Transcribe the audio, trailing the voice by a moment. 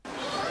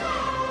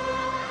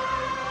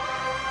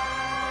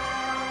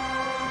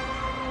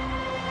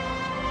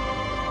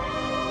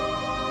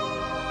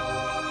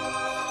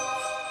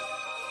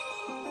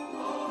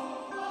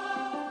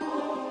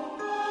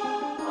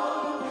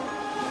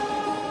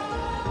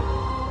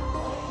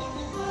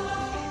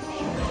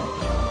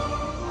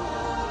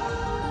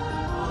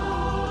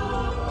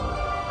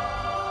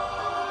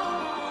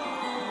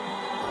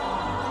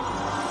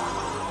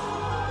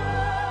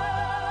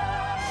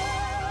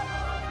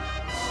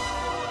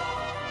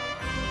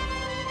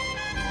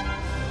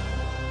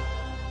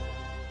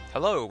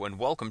Hello and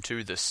welcome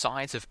to the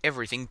Science of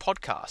Everything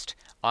podcast.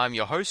 I'm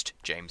your host,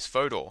 James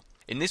Fodor.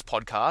 In this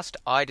podcast,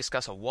 I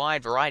discuss a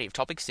wide variety of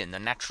topics in the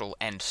natural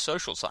and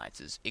social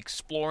sciences,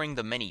 exploring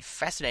the many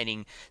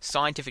fascinating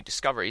scientific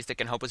discoveries that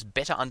can help us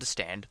better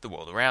understand the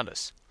world around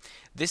us.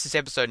 This is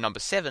episode number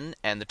 7,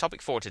 and the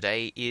topic for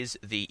today is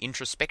the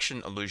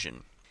introspection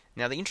illusion.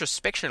 Now, the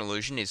introspection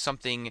illusion is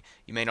something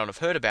you may not have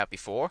heard about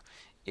before.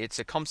 It's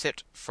a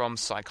concept from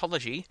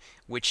psychology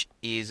which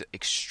is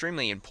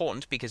extremely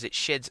important because it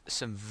sheds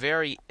some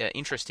very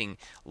interesting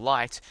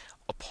light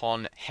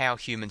upon how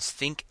humans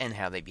think and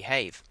how they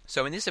behave.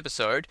 So in this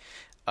episode,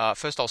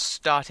 first I'll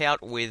start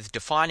out with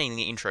defining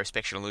the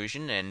introspection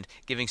illusion and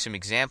giving some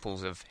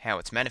examples of how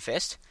it's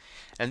manifest,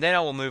 and then I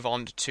will move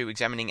on to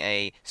examining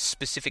a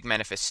specific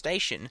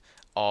manifestation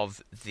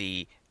of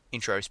the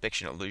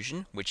introspection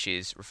illusion, which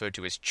is referred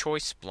to as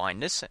choice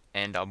blindness,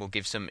 and I will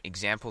give some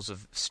examples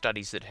of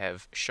studies that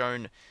have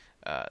shown,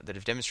 that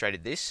have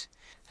demonstrated this.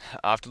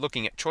 After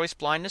looking at choice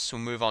blindness, we'll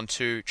move on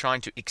to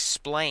trying to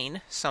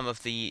explain some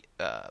of the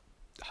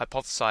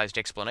hypothesized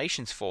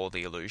explanations for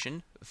the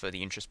illusion, for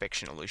the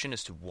introspection illusion,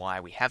 as to why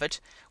we have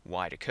it,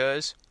 why it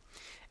occurs,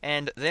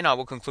 and then I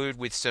will conclude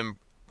with some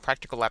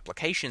practical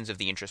applications of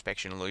the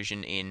introspection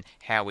illusion in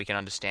how we can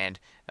understand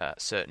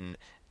certain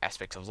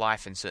aspects of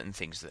life and certain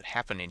things that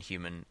happen in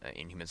human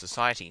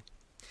society.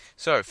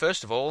 So,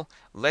 first of all,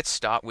 let's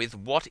start with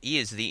what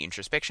is the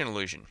introspection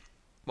illusion.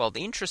 Well,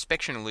 the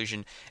introspection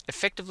illusion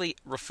effectively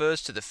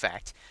refers to the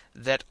fact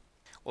that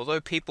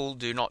although people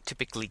do not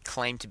typically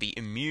claim to be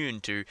immune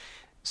to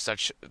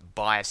such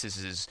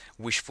biases as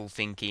wishful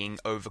thinking,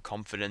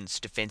 overconfidence,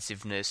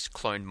 defensiveness,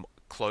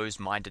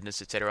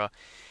 closed-mindedness, etc.,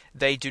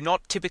 they do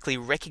not typically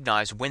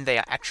recognize when they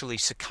are actually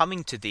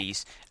succumbing to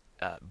these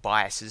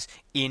biases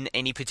in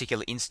any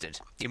particular instant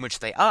in which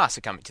they are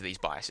succumbing to these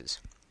biases.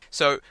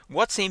 So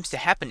what seems to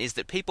happen is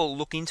that people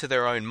look into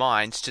their own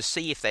minds to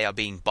see if they are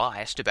being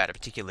biased about a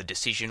particular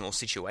decision or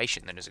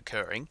situation that is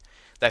occurring.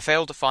 They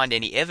fail to find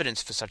any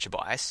evidence for such a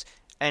bias,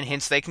 and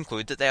hence they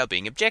conclude that they are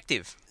being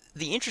objective.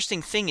 The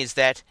interesting thing is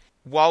that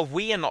while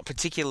we are not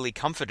particularly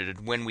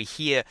comforted when we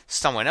hear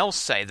someone else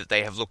say that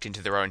they have looked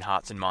into their own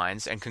hearts and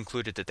minds and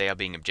concluded that they are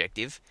being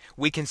objective,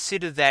 we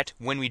consider that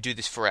when we do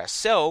this for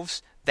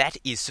ourselves, that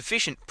is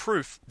sufficient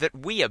proof that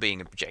we are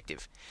being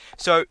objective.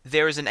 So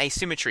there is an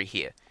asymmetry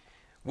here.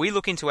 We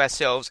look into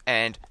ourselves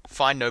and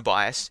find no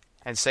bias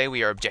and say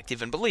we are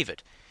objective and believe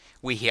it.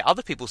 We hear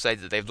other people say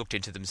that they've looked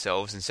into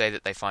themselves and say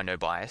that they find no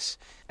bias,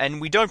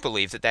 and we don't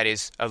believe that that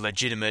is a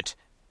legitimate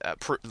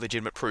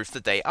proof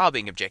that they are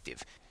being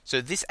objective. So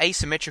this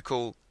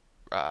asymmetrical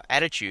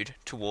attitude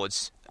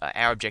towards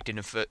our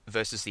objectiveness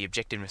versus the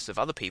objectiveness of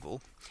other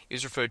people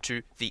is referred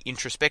to the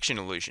introspection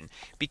illusion,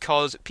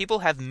 because people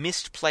have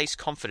misplaced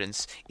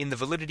confidence in the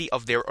validity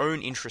of their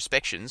own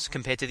introspections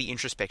compared to the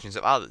introspections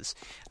of others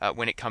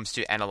when it comes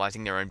to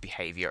analyzing their own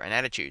behavior and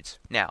attitudes.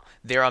 Now,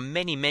 there are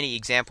many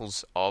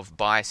examples of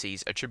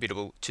biases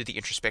attributable to the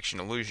introspection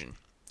illusion,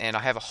 and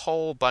I have a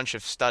whole bunch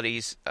of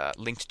studies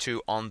linked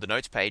to on the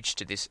notes page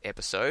to this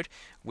episode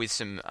with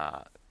some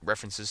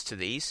references to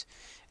these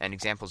and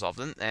examples of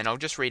them, and I'll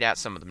just read out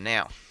some of them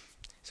now.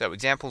 So,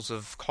 examples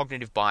of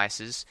cognitive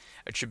biases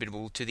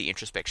attributable to the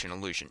introspection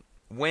illusion.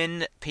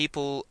 When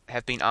people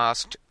have been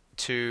asked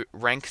to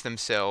rank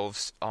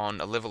themselves on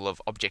a level of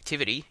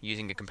objectivity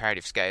using a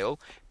comparative scale,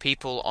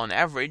 people on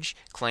average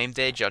claim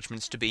their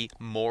judgments to be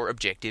more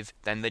objective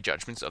than the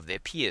judgments of their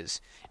peers.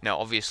 Now,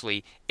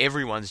 obviously,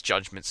 everyone's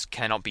judgments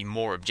cannot be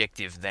more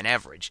objective than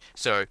average,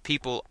 so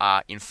people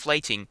are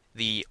inflating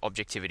the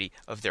objectivity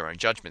of their own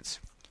judgments.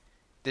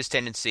 This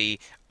tendency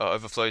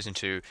overflows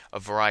into a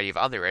variety of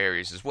other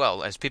areas as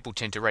well, as people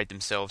tend to rate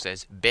themselves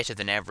as better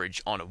than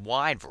average on a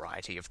wide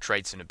variety of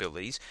traits and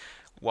abilities,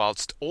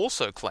 whilst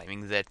also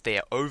claiming that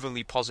their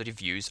overly positive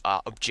views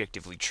are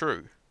objectively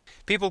true.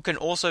 People can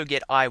also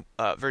get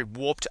very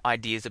warped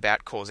ideas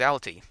about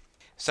causality,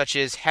 such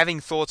as having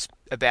thoughts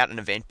about an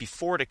event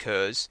before it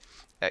occurs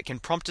can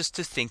prompt us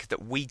to think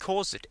that we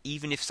caused it,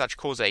 even if such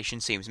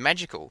causation seems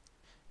magical.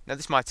 Now,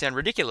 this might sound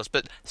ridiculous,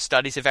 but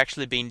studies have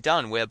actually been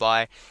done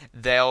whereby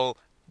they'll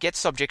get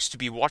subjects to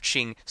be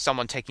watching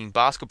someone taking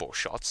basketball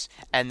shots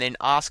and then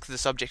ask the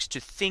subjects to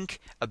think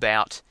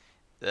about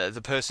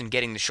the person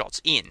getting the shots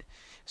in.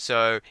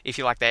 So, if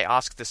you like, they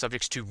ask the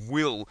subjects to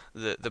will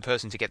the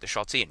person to get the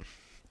shots in.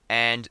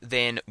 And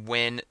then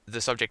when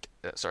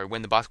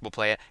the basketball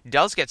player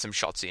does get some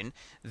shots in,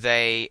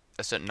 a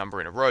certain number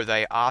in a row,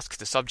 they ask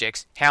the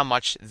subjects how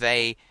much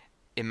they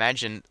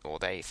imagine or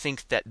they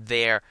think that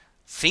their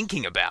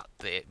thinking about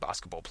the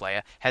basketball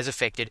player has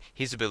affected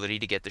his ability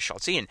to get the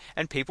shots in.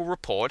 And people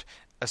report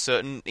a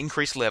certain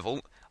increased level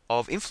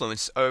of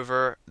influence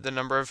over the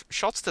number of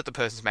shots that the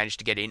person's managed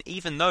to get in,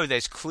 even though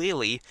there's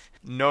clearly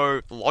no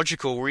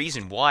logical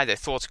reason why their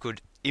thoughts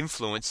could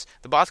influence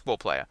the basketball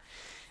player.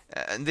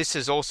 And this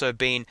has also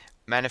been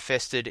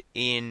manifested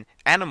in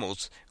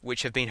animals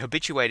which have been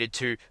habituated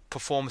to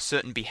perform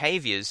certain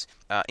behaviors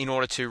in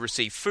order to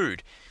receive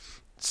food.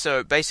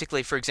 So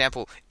basically, for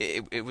example,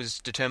 it was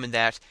determined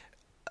that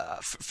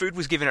food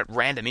was given at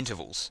random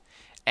intervals,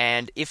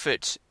 And if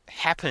it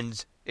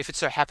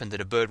so happened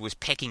that a bird was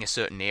pecking a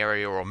certain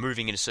area or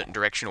moving in a certain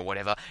direction or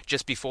whatever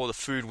just before the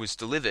food was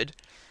delivered,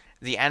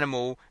 the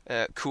animal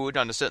could,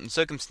 under certain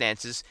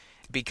circumstances,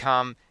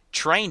 become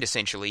trained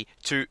essentially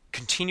to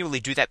continually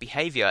do that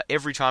behavior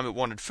every time it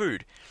wanted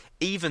food,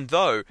 even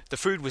though the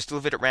food was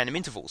delivered at random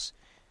intervals.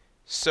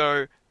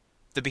 So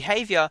the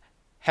behavior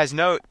has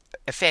no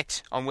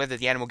effect on whether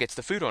the animal gets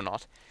the food or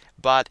not,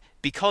 but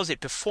because it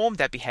performed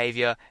that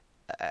behavior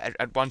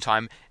at one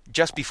time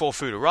just before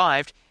food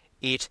arrived,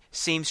 it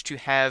seems to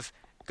have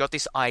got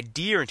this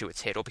idea into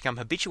its head, or become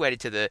habituated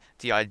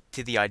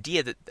to the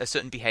idea that a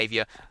certain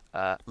behavior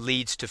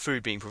leads to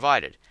food being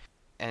provided.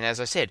 And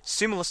as I said,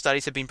 similar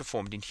studies have been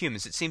performed in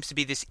humans. It seems to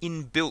be this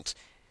inbuilt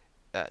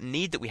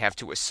need that we have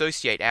to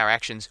associate our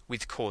actions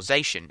with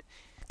causation,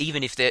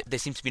 even if there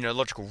seems to be no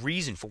logical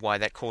reason for why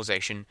that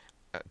causation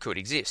could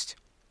exist.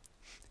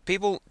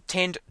 People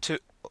tend to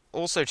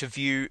also to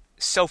view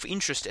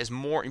self-interest as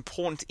more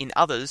important in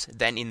others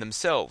than in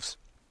themselves.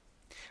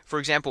 For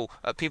example,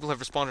 people have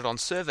responded on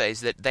surveys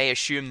that they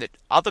assume that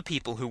other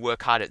people who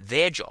work hard at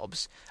their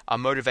jobs are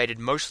motivated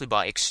mostly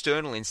by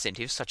external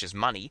incentives such as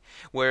money,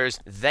 whereas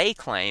they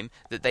claim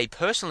that they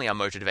personally are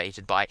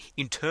motivated by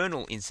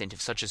internal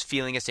incentives such as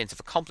feeling a sense of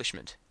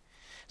accomplishment.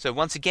 So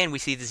once again, we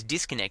see this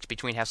disconnect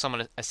between how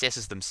someone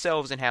assesses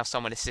themselves and how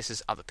someone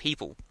assesses other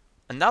people.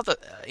 Another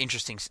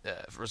interesting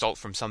result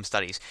from some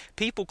studies,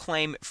 people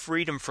claim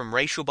freedom from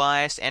racial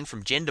bias and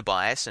from gender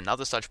bias and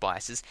other such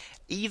biases,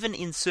 even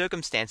in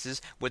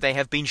circumstances where they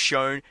have been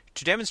shown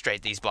to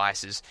demonstrate these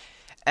biases,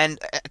 and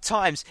at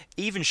times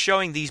even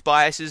showing these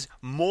biases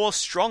more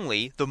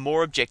strongly the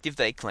more objective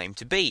they claim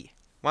to be.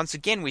 Once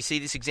again, we see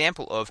this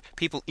example of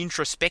people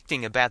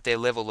introspecting about their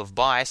level of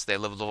bias, their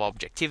level of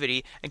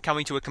objectivity, and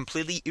coming to a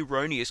completely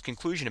erroneous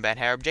conclusion about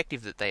how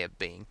objective that they are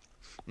being,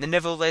 and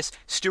nevertheless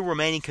still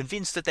remaining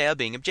convinced that they are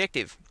being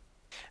objective.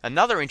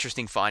 Another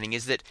interesting finding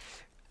is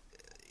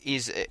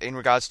in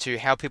regards to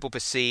how people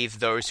perceive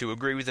those who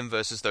agree with them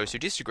versus those who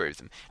disagree with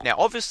them. Now,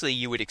 obviously,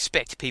 you would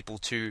expect people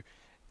to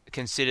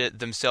consider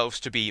themselves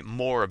to be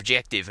more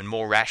objective and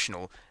more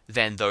rational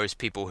than those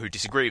people who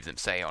disagree with them,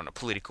 say on a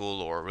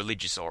political or a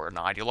religious or an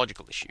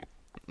ideological issue.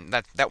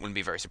 That wouldn't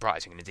be very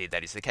surprising, and indeed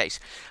that is the case.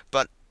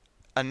 But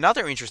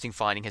another interesting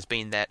finding has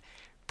been that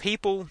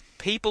people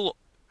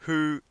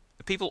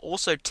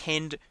also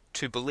tend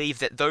to believe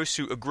that those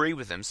who agree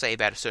with them, say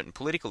about a certain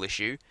political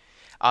issue,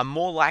 are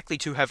more likely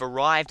to have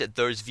arrived at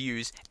those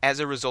views as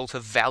a result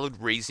of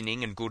valid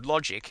reasoning and good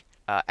logic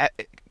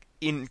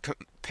in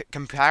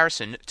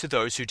comparison to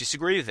those who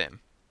disagree with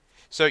them.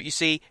 So you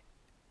see,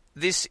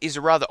 this is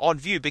a rather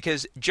odd view,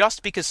 because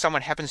just because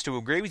someone happens to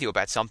agree with you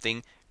about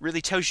something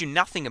really tells you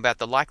nothing about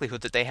the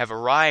likelihood that they have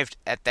arrived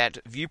at that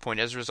viewpoint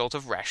as a result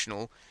of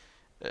rational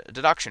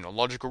deduction or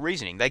logical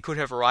reasoning. They could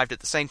have arrived at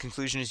the same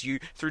conclusion as you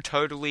through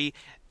totally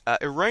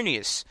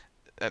erroneous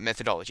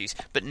methodologies.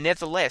 But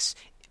nevertheless,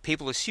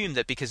 people assume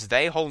that because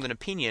they hold an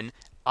opinion,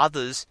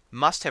 others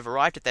must have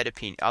arrived at that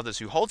opinion. Others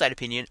who hold that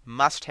opinion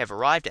must have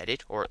arrived at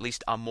it, or at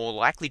least are more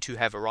likely to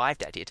have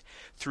arrived at it,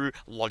 through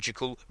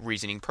logical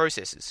reasoning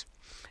processes.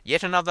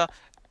 Yet another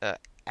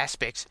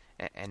aspect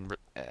and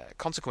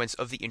consequence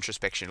of the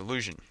introspection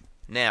illusion.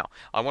 Now,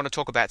 I want to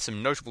talk about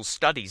some notable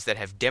studies that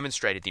have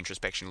demonstrated the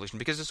introspection illusion,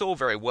 because it's all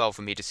very well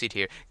for me to sit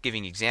here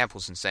giving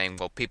examples and saying,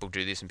 well, people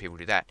do this and people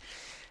do that.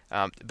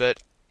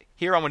 But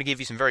here I want to give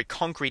you some very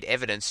concrete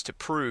evidence to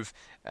prove,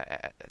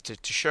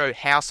 to show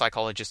how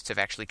psychologists have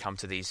actually come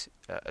to these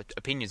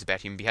opinions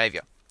about human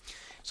behavior.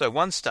 So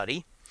one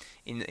study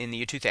in the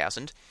year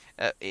 2000,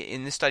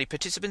 in this study,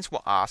 participants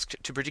were asked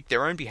to predict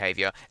their own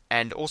behavior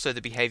and also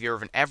the behavior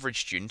of an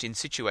average student in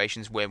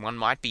situations where one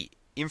might be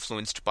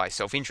influenced by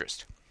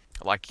self-interest,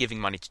 like giving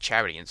money to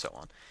charity and so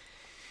on.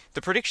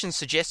 The predictions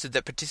suggested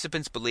that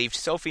participants believed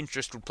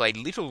self-interest would play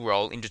little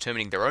role in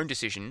determining their own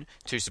decision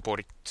to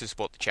support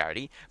the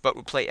charity, but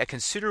would play a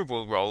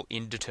considerable role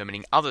in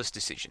determining others'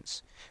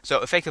 decisions.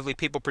 So effectively,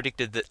 people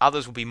predicted that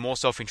others would be more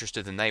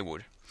self-interested than they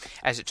would.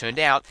 As it turned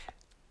out,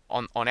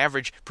 on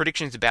average,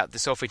 predictions about the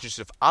self-interest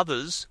of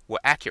others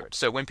were accurate.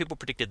 So when people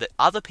predicted that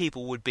other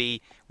people would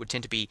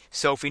tend to be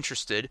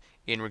self-interested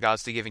in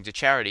regards to giving to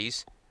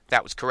charities,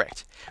 that was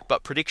correct.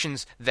 But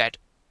predictions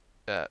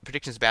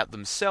about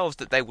themselves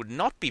that they would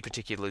not be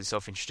particularly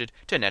self-interested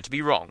turned out to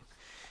be wrong.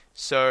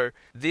 So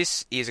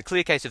this is a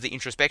clear case of the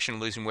introspection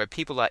illusion, where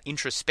people are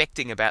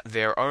introspecting about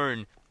their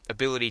own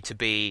ability to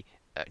be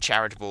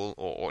charitable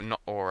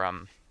or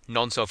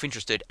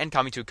non-self-interested, and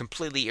coming to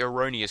completely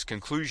erroneous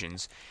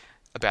conclusions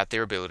about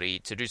their ability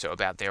to do so,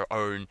 about their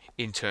own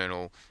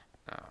internal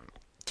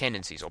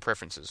tendencies or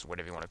preferences,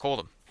 whatever you want to call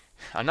them.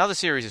 Another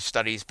series of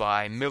studies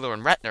by Miller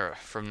and Ratner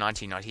from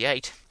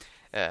 1998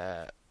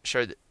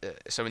 showed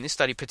that, so in this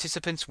study,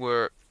 participants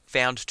were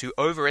found to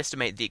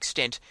overestimate the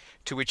extent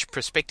to which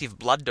prospective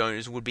blood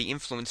donors would be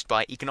influenced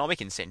by economic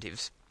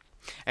incentives.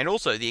 and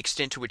also the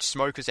extent to which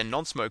smokers and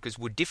non-smokers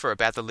would differ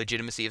about the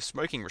legitimacy of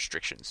smoking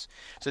restrictions.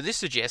 So this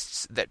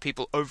suggests that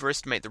people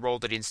overestimate the role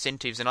that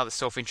incentives and other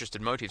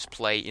self-interested motives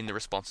play in the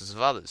responses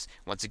of others.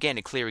 Once again,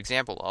 a clear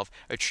example of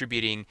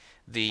attributing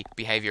the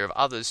behavior of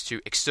others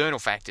to external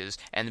factors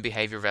and the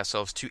behavior of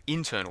ourselves to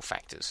internal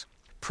factors.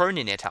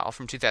 Pronin et al.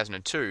 From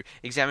 2002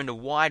 examined a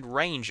wide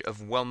range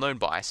of well-known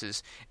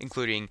biases,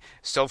 including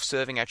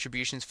self-serving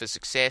attributions for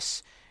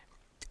success,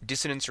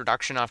 dissonance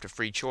reduction after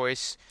free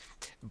choice,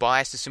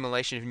 biased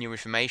assimilation of new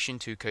information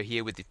to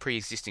cohere with the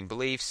pre-existing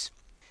beliefs,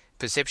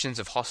 perceptions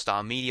of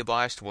hostile media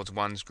bias towards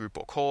one's group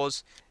or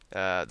cause,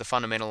 the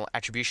fundamental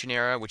attribution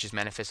error, which is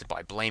manifested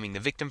by blaming the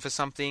victim for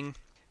something,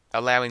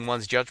 allowing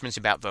one's judgments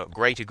about the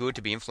greater good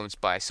to be influenced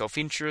by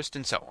self-interest,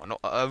 and so on.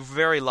 A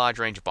very large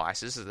range of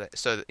biases.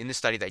 So in this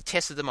study, they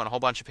tested them on a whole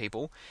bunch of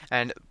people,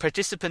 and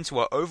participants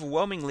were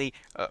overwhelmingly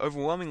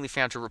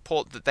found to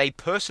report that they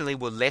personally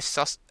were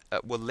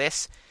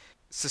less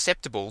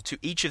susceptible to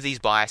each of these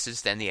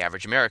biases than the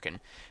average American.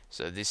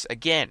 So this,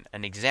 again,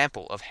 an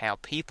example of how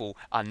people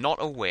are not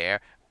aware,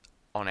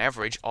 on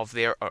average, of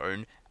their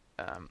own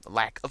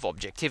lack of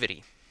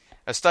objectivity.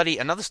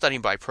 Another study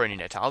by Pronin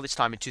et al., this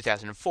time in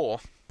 2004,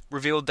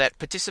 revealed that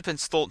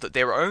participants thought that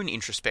their own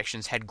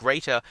introspections had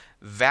greater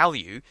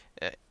value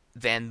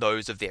than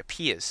those of their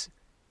peers.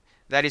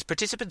 That is,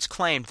 participants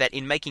claimed that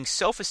in making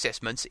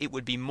self-assessments, it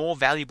would be more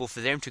valuable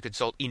for them to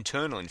consult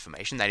internal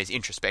information, that is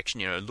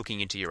introspection, looking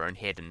into your own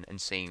head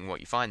and seeing what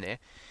you find there,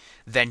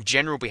 than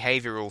general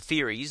behavioral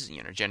theories,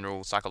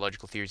 general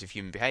psychological theories of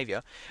human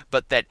behavior,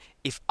 but that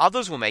if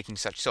others were making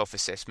such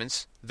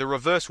self-assessments, the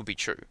reverse would be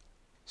true.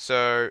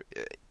 So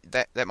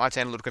that might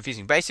sound a little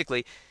confusing.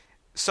 Basically,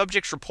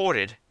 subjects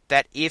reported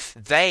that if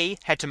they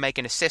had to make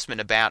an assessment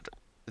about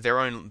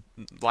their own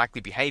likely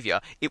behavior,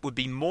 it would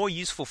be more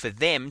useful for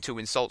them to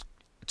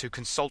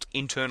consult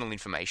internal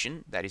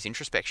information, that is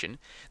introspection,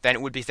 than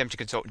it would be for them to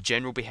consult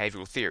general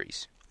behavioral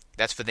theories.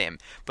 That's for them.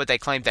 But they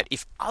claimed that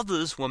if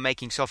others were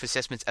making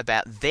self-assessments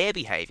about their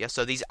behavior,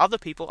 so these other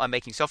people are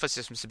making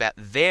self-assessments about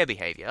their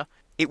behavior,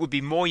 it would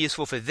be more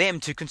useful for them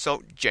to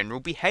consult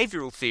general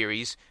behavioral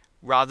theories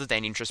rather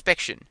than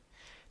introspection.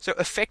 So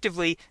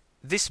effectively,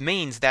 this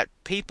means that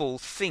people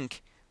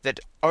think that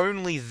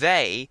only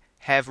they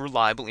have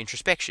reliable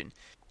introspection.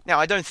 Now,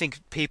 I don't think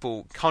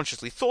people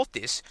consciously thought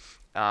this.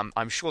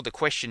 I'm sure the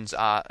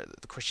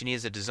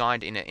questionnaires are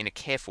designed in a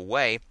careful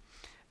way,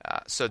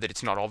 so that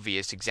it's not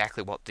obvious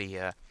exactly what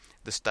the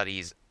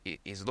study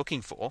is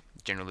looking for.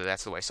 Generally,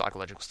 that's the way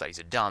psychological studies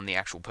are done. The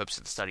actual purpose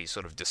of the study is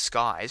sort of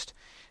disguised,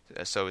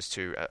 so as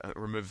to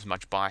remove as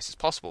much bias as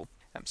possible.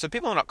 So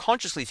people are not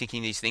consciously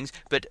thinking these things,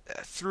 but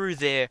through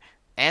their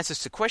answers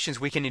to questions,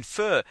 we can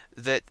infer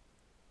that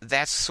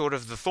that's sort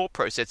of the thought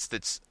process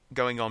that's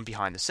going on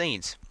behind the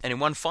scenes. And in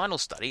one final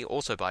study,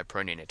 also by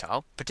Pronin et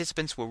al.,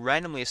 participants were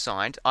randomly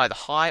assigned either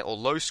high or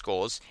low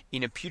scores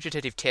in a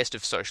putative test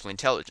of social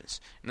intelligence.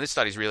 And this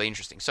study is really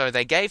interesting. So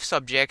they gave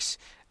subjects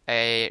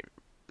a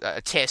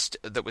test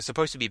that was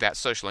supposed to be about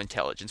social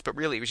intelligence, but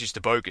really it was just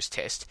a bogus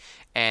test.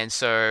 And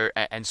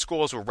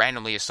scores were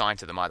randomly assigned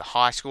to them, either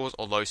high scores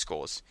or low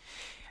scores.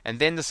 And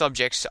then the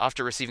subjects,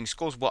 after receiving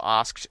scores, were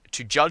asked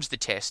to judge the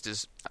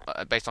test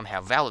based on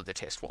how valid the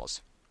test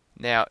was.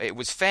 Now, it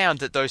was found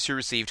that those who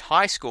received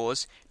high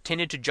scores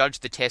tended to judge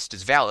the test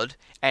as valid,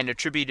 and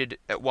attributed,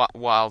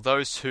 while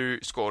those who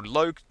scored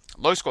low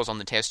scores on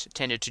the test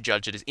tended to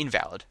judge it as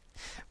invalid.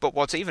 But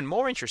what's even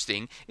more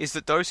interesting is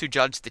that those who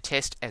judged the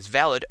test as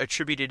valid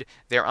attributed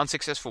their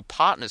unsuccessful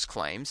partner's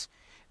claims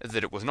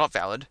that it was not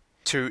valid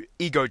to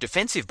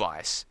ego-defensive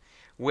bias,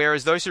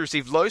 whereas those who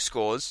received low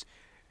scores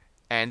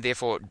and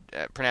therefore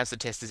pronounced the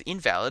test as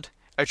invalid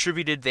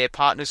attributed their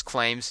partner's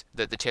claims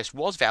that the test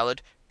was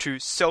valid to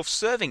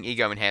self-serving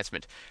ego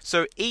enhancement.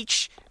 So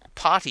each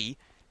party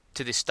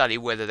to this study,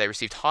 whether they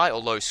received high or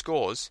low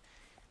scores,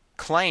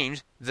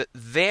 claimed that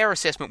their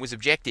assessment was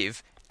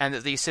objective and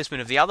that the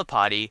assessment of the other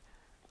party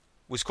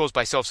was caused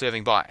by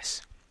self-serving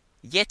bias.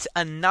 Yet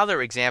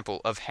another example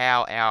of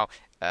how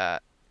our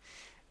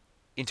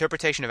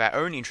interpretation of our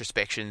own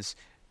introspections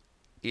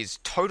is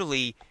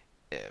totally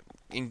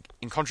in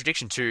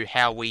contradiction to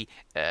how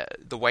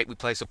the weight we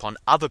place upon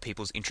other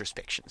people's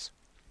introspections.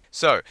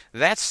 So,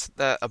 that's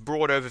a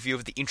broad overview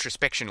of the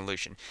introspection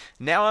illusion.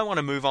 Now I want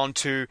to move on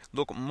to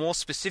look more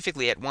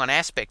specifically at one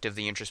aspect of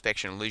the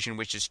introspection illusion,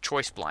 which is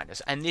choice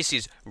blindness. And this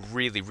is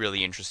really,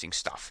 really interesting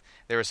stuff.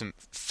 There are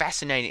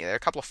a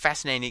couple of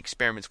fascinating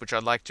experiments which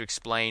I'd like to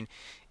explain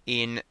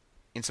in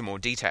some more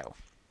detail.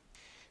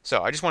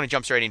 So, I just want to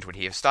jump straight into it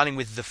here, starting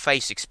with the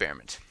face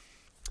experiment.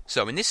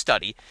 So, in this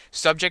study,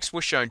 subjects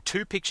were shown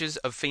two pictures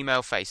of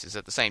female faces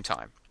at the same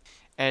time.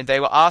 And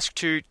they were asked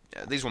to,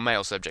 these were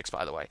male subjects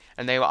by the way,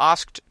 and they were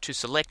asked to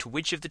select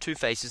which of the two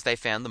faces they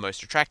found the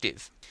most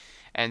attractive.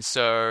 And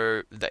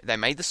so they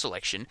made the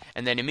selection,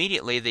 and then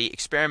immediately the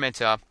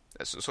experimenter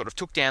sort of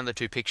took down the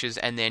two pictures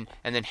and then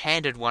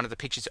handed one of the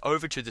pictures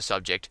over to the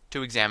subject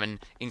to examine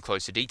in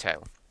closer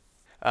detail.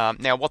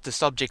 Now, what the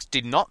subjects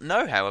did not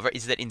know, however,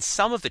 is that in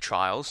some of the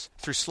trials,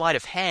 through sleight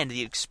of hand,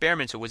 the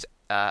experimenter was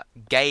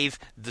gave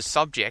the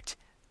subject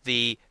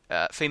the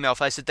female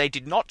face that they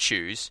did not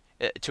choose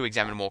to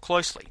examine more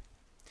closely.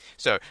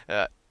 So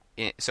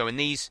in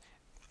these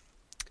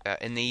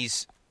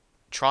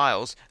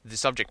trials, the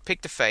subject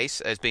picked a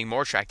face as being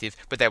more attractive,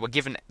 but they were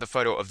given the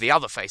photo of the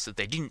other face that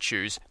they didn't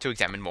choose to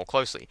examine more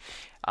closely.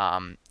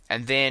 And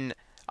then,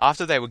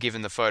 after they were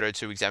given the photo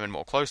to examine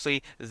more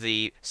closely,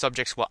 the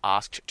subjects were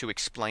asked to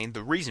explain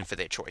the reason for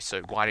their choice.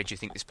 So, why did you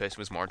think this person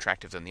was more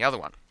attractive than the other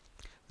one?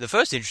 The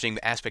first interesting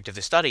aspect of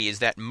the study is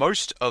that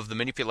most of the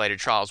manipulated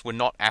trials were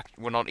not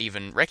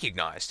even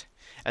recognized.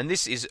 And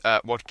this is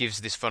what gives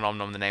this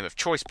phenomenon the name of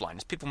choice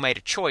blindness. People made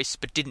a choice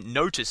but didn't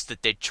notice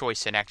that their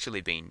choice had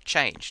actually been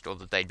changed, or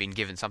that they'd been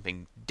given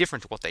something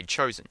different to what they'd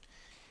chosen.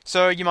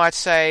 So you might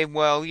say,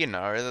 well,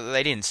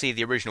 they didn't see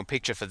the original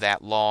picture for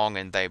that long,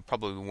 and they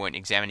probably weren't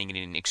examining it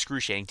in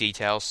excruciating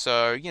detail,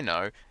 so,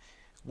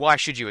 why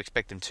should you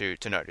expect them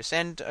to notice?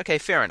 And, okay,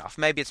 fair enough.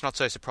 Maybe it's not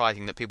so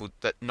surprising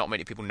that not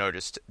many people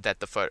noticed that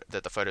the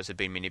photos had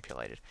been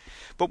manipulated.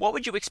 But what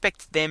would you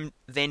expect them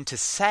then to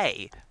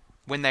say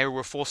when they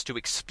were forced to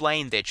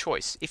explain their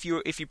choice? If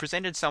you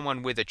presented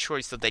someone with a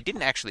choice that they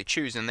didn't actually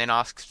choose and then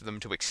asked them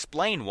to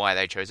explain why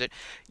they chose it,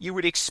 you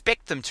would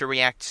expect them to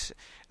react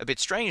a bit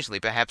strangely.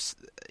 Perhaps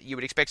you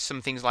would expect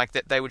some things like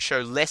that they would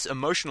show less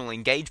emotional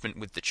engagement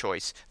with the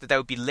choice, that they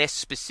would be less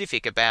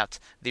specific about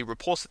the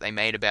reports that they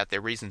made about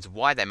their reasons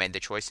why they made the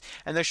choice,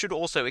 and they should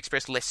also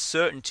express less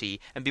certainty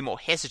and be more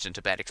hesitant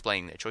about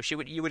explaining their choice.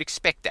 You would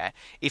expect that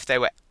if they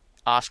were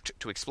asked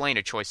to explain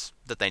a choice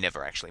that they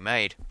never actually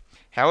made.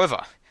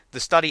 However, the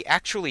study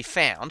actually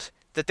found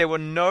that there were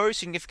no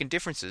significant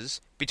differences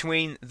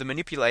between the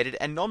manipulated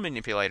and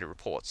non-manipulated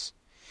reports.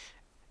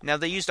 Now,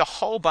 they used a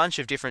whole bunch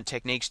of different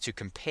techniques to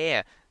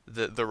compare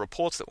the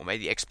reports that were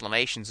made, the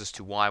explanations as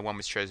to why one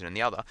was chosen and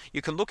the other.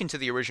 You can look into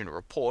the original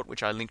report,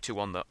 which I linked to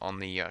on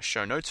the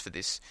show notes for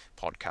this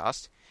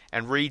podcast,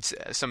 and read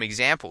some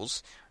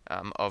examples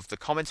of the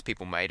comments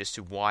people made as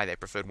to why they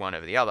preferred one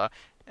over the other.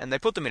 And they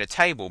put them in a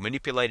table,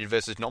 manipulated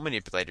versus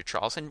non-manipulated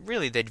trials, and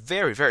really they're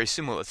very, very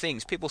similar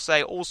things. People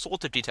say all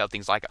sorts of detailed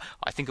things like,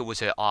 I think it was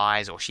her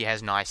eyes, or she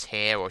has nice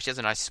hair, or she has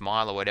a nice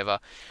smile, or whatever,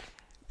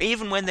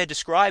 even when they're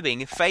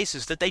describing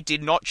faces that they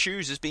did not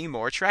choose as being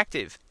more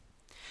attractive.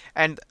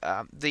 And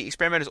the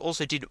experimenters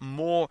also did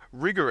more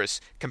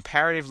rigorous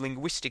comparative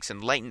linguistics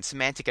and latent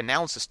semantic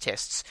analysis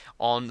tests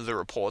on the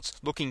reports,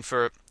 looking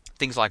for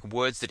things like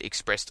words that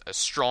expressed a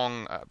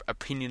strong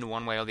opinion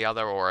one way or the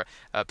other, or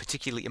a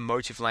particularly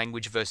emotive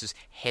language versus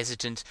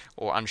hesitant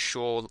or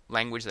unsure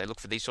language. They look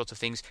for these sorts of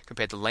things,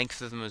 compared the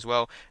length of them as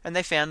well, and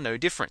they found no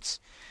difference.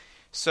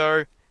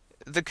 So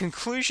the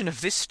conclusion of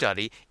this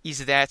study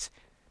is that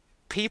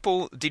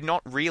people did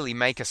not really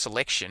make a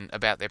selection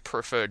about their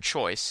preferred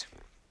choice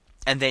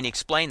and then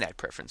explain that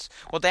preference.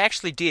 What they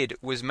actually did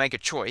was make a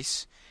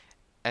choice,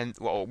 and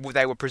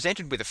they were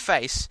presented with a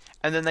face,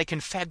 and then they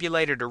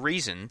confabulated a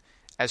reason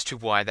as to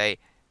why they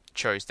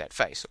chose that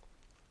face.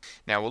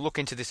 Now, we'll look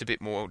into this in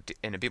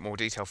a bit more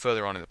detail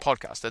further on in the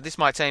podcast. So this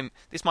might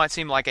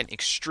seem like an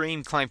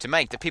extreme claim to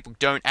make, that people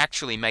don't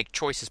actually make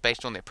choices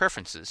based on their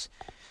preferences,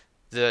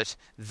 that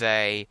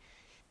they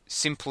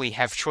simply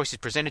have choices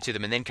presented to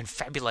them and then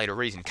confabulate a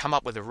reason, come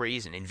up with a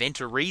reason, invent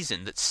a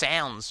reason that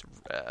sounds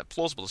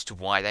plausible as to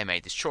why they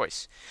made this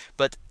choice.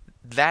 But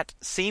that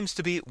seems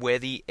to be where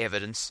the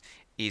evidence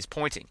is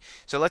pointing.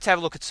 So let's have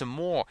a look at some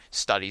more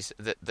studies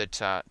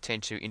that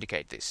tend to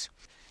indicate this.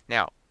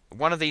 Now,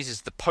 one of these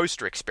is the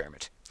poster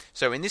experiment.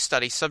 So in this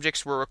study,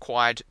 subjects were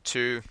required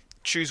to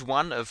choose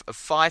one of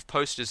 5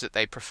 posters that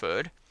they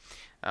preferred,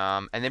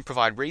 and then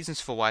provide reasons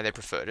for why they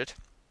preferred it.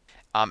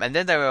 And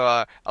then they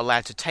were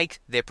allowed to take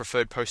their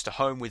preferred poster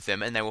home with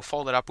them, and they were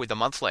followed up with a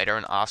month later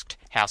and asked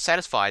how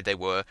satisfied they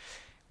were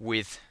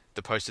with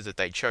the poster that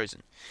they'd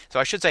chosen. So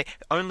I should say,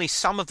 only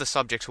some of the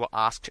subjects were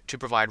asked to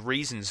provide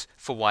reasons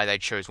for why they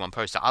chose one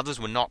poster. Others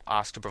were not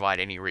asked to provide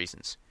any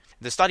reasons.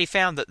 The study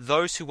found that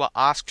those who were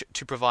asked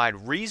to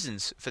provide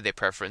reasons for their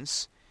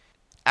preference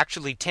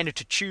actually tended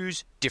to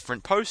choose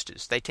different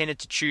posters. They tended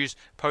to choose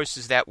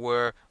posters that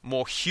were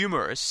more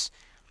humorous,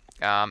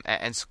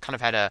 and kind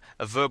of had a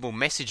verbal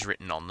message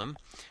written on them,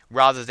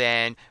 rather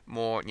than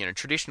more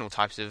traditional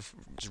types of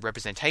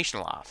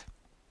representational art.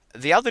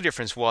 The other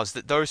difference was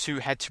that those who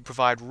had to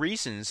provide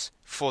reasons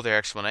for their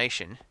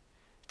explanation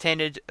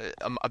tended,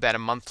 about a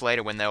month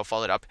later when they were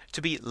followed up,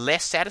 to be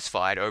less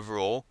satisfied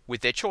overall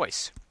with their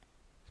choice.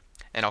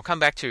 And I'll come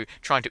back to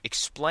trying to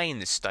explain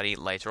this study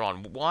later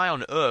on. Why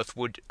on earth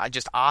would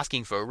just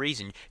asking for a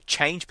reason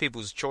change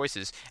people's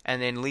choices and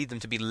then lead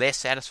them to be less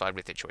satisfied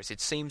with their choice? It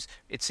seems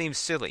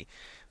silly,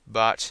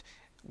 but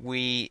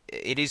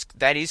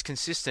that is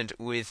consistent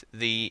with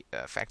the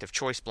fact of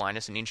choice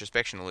blindness and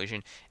introspection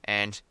illusion,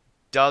 and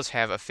does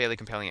have a fairly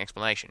compelling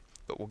explanation.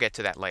 But we'll get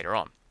to that later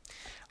on.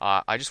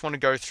 I just want to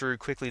go through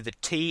quickly the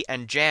tea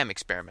and jam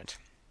experiment.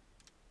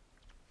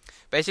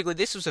 Basically,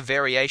 this was a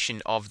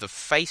variation of the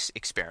face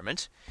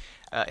experiment,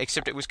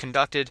 except it was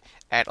conducted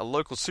at a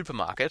local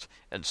supermarket,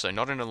 and so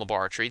not in a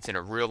laboratory. It's in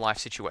a real-life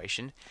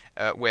situation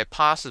where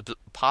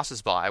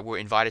passers-by were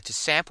invited to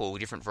sample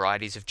different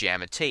varieties of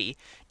jam or tea,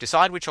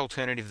 decide which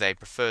alternative they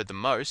preferred the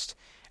most,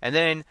 and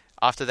then,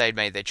 after they'd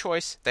made their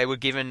choice, they were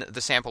given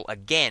the sample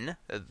again,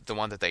 the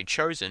one that they'd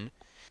chosen,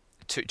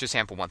 to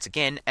sample once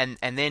again, and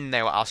then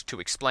they were asked to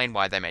explain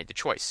why they made the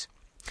choice.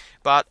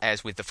 But,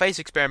 as with the face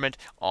experiment,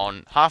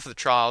 on half of the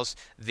trials,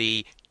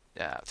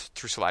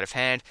 through sleight of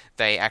hand,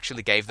 they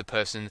actually gave the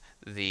person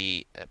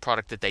the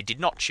product that they did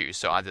not choose.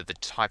 So either the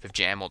type of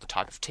jam or the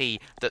type of tea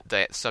that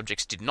the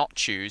subjects did not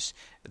choose,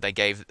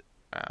 they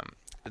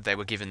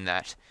were given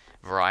that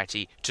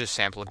variety to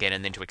sample again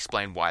and then to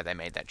explain why they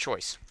made that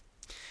choice.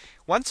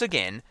 Once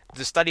again,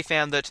 the study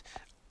found that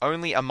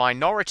only a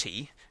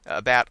minority,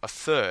 about a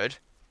third,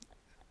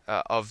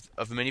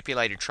 of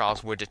manipulated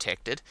trials were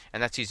detected,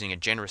 and that's using a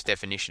generous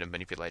definition of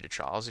manipulated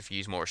trials. If you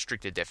use more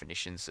restricted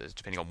definitions,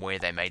 depending on where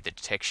they made the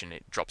detection,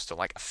 it drops to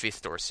like a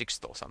fifth or a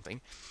sixth or something,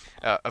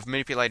 of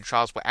manipulated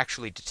trials were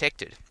actually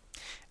detected.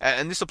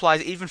 And this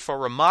applies even for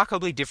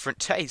remarkably different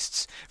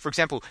tastes. For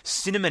example,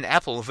 cinnamon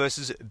apple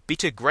versus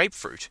bitter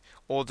grapefruit,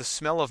 or the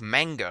smell of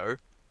mango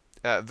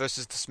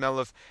versus the smell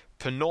of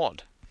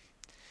pinot.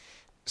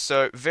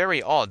 So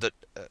very odd that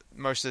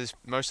most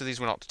of these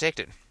were not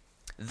detected,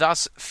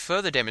 thus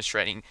further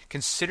demonstrating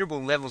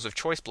considerable levels of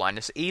choice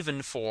blindness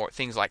even for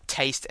things like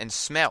taste and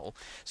smell.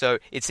 So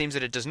it seems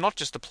that it does not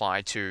just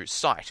apply to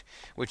sight,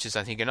 which is,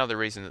 I think, another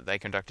reason that they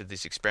conducted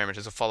this experiment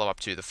as a follow-up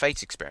to the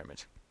face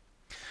experiment.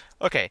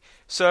 Okay,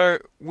 so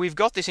we've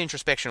got this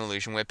introspection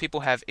illusion where people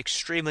have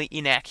extremely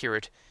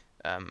inaccurate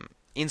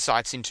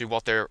insights into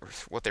what they're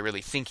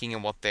really thinking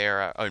and what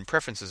their own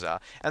preferences are,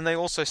 and they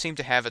also seem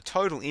to have a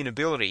total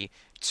inability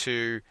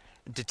to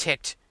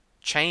detect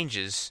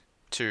changes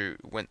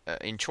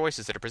in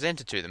choices that are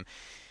presented to them,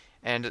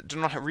 and do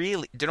not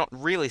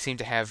really seem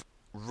to have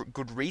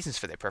good reasons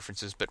for their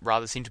preferences, but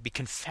rather seem to be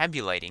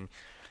confabulating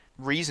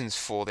reasons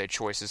for their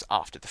choices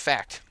after the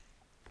fact.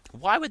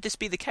 Why would this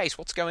be the case?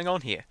 What's going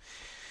on here?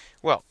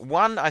 Well,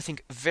 one, I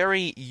think,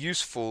 very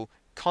useful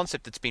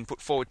concept that's been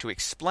put forward to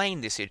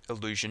explain this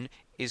illusion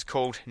is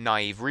called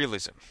naive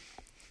realism.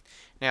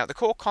 Now, the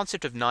core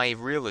concept of naive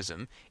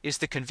realism is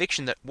the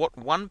conviction that what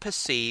one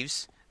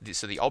perceives,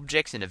 so the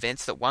objects and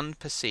events that one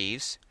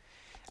perceives,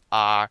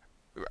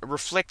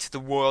 reflect the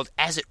world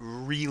as it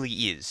really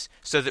is,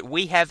 so that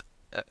we have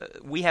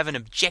an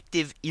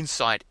objective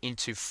insight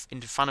into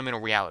fundamental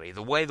reality,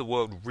 the way the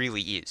world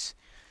really is.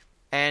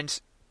 And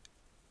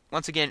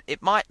once again,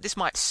 this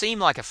might seem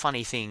like a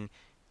funny thing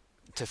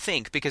to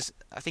think, because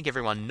I think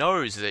everyone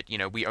knows that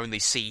we only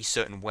see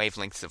certain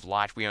wavelengths of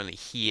light, we only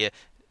hear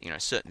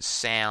certain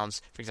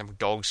sounds. For example,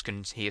 dogs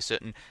can hear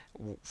certain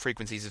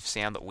frequencies of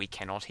sound that we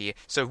cannot hear.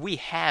 So we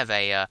have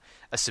a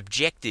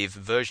subjective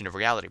version of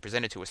reality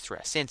presented to us through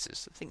our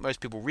senses. I think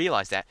most people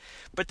realize that,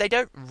 but they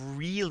don't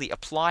really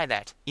apply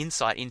that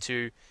insight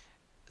into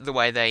the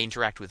way they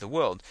interact with the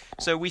world.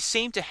 So we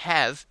seem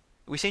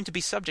to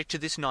be subject to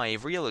this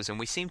naive realism.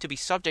 We seem to be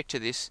subject to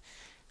this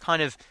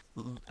kind of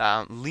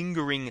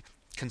lingering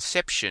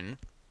conception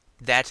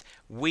that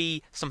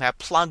we somehow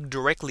plug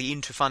directly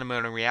into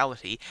fundamental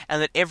reality,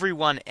 and that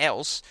everyone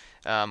else,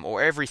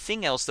 or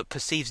everything else that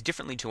perceives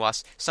differently to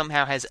us,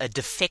 somehow has a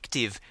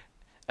defective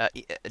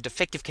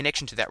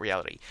connection to that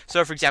reality.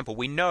 So, for example,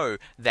 we know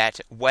that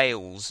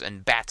whales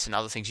and bats and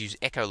other things use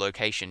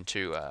echolocation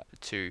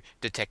to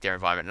detect their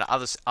environment,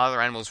 and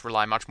other animals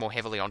rely much more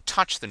heavily on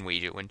touch than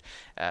we do, and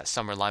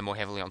some rely more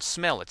heavily on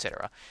smell,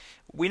 etc.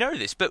 We know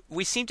this, but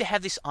we seem to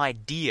have this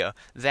idea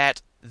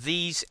that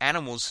these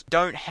animals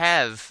don't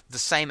have the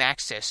same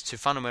access to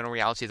fundamental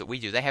reality that we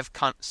do. They have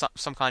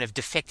some kind of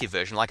defective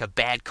version, like a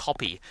bad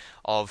copy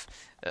of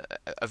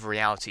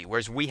reality,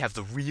 whereas we have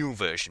the real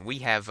version. We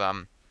have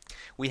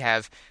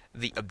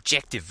the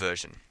objective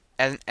version.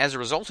 And as a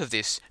result of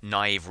this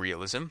naive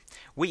realism,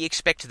 we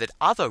expect that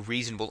other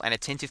reasonable and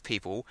attentive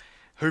people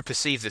who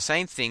perceive the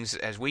same things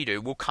as we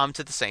do will come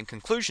to the same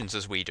conclusions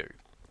as we do.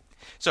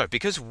 So,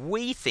 because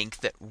we think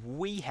that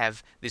we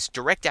have this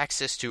direct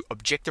access to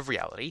objective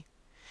reality,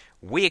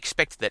 we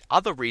expect that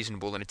other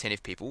reasonable and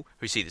attentive people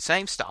who see the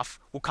same stuff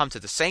will come to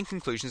the same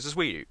conclusions as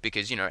we do,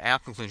 because, our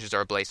conclusions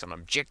are based on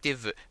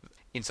objective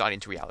insight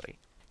into reality.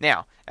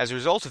 Now, as a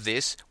result of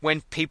this,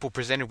 when people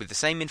presented with the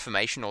same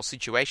information or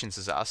situations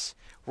as us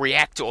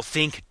react or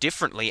think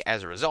differently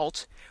as a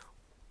result,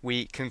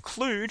 we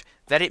conclude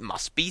that it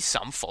must be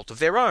some fault of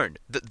their own,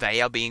 that they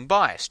are being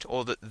biased,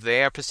 or that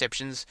their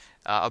perceptions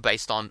are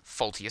based on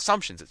faulty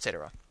assumptions,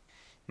 etc.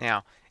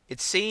 Now, it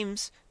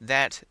seems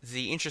that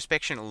the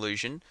introspection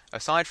illusion,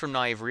 aside from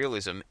naive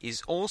realism,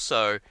 is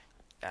also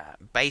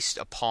based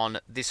upon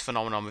this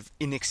phenomenon of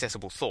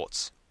inaccessible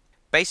thoughts.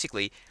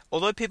 Basically,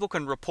 although people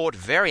can report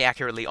very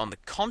accurately on the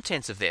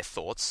contents of their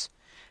thoughts,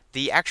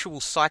 the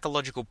actual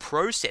psychological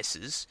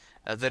processes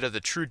that are the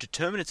true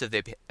determinants of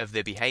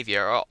their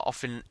behavior are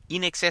often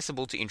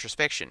inaccessible to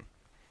introspection.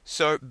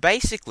 So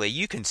basically,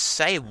 you can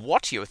say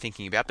what you're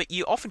thinking about, but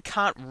you often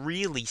can't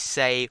really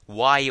say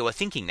why you are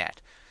thinking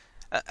that.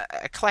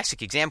 A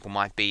classic example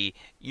might be,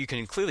 you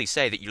can clearly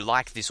say that you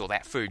like this or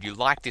that food, you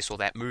like this or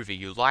that movie,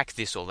 you like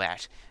this or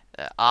that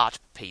art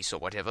piece or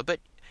whatever, but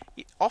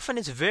often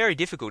it's very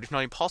difficult, if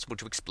not impossible,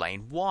 to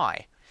explain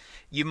why.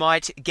 You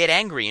might get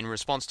angry in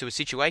response to a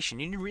situation,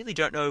 and you really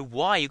don't know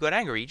why you got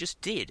angry, you just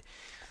did.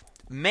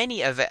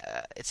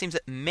 It seems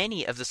that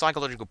many of the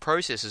psychological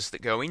processes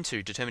that go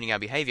into determining our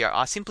behavior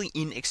are simply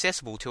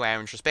inaccessible to our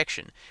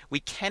introspection. We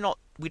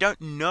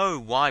don't know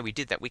why we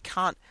did that. We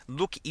can't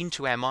look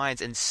into our minds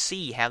and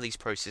see how these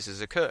processes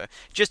occur.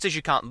 Just as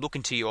you can't look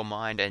into your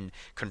mind and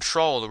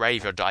control the rate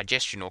of your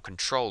digestion or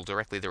control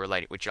directly the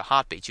rate at which your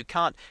heart beats, you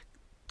can't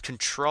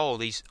control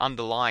these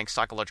underlying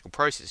psychological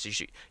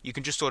processes. You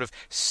can just sort of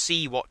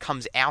see what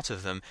comes out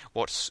of them,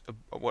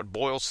 what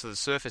boils to the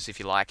surface, if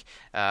you like,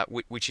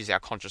 which is our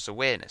conscious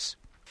awareness.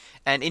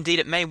 And indeed,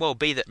 it may well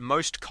be that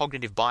most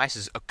cognitive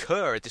biases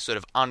occur at this sort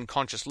of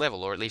unconscious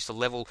level, or at least a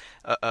level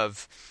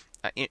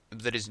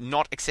that is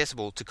not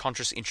accessible to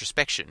conscious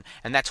introspection.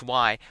 And that's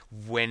why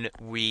when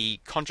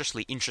we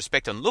consciously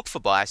introspect and look for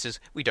biases,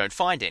 we don't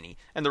find any.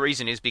 And the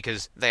reason is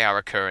because they are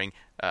occurring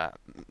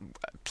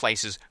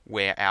places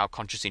where our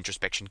conscious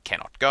introspection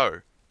cannot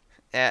go.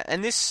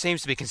 And this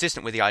seems to be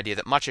consistent with the idea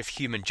that much of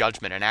human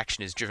judgment and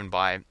action is driven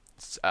by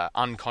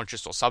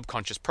unconscious or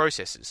subconscious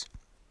processes.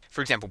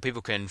 For example,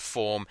 people can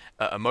form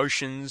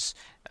emotions,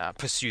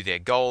 pursue their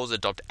goals,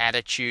 adopt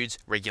attitudes,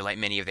 regulate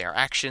many of their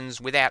actions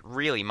without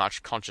really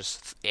much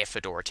conscious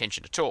effort or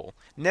attention at all.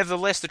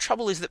 Nevertheless, the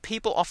trouble is that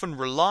people often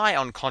rely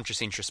on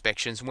conscious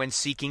introspections when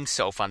seeking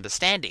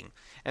self-understanding,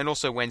 and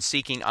also when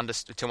seeking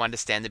to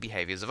understand the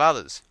behaviors of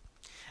others.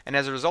 And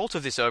as a result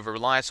of this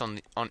over-reliance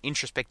on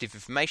introspective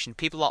information,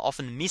 people are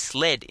often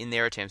misled in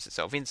their attempts at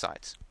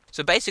self-insights.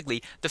 So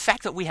basically, the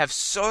fact that we have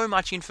so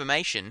much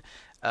information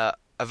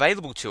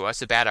available to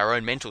us about our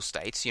own mental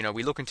states,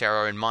 we look into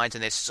our own minds,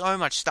 and there's so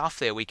much stuff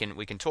there we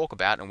can talk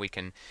about and we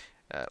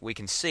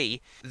can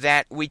see,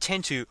 that we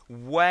tend to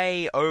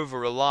way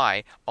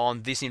over-rely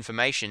on this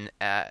information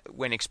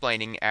when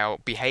explaining our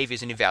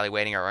behaviors and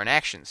evaluating our own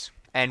actions.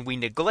 And we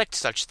neglect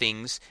such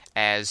things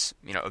as,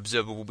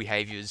 observable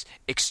behaviors,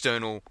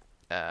 external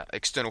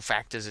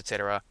factors,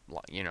 etc.,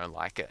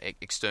 like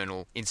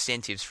external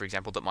incentives, for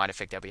example, that might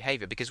affect our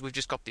behavior, because we've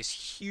just got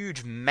this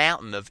huge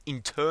mountain of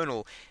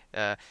internal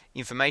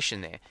information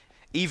there.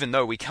 Even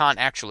though we can't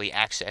actually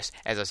access,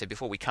 as I said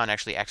before, we can't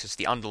actually access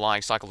the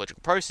underlying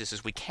psychological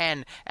processes, we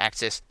can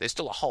access, there's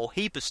still a whole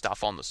heap of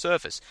stuff on the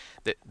surface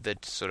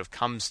that sort of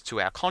comes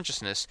to our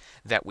consciousness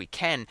that we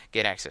can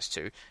get access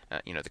to,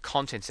 the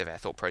contents of our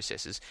thought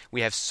processes. We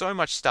have so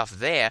much stuff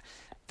there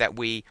that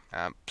we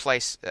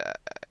place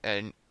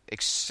an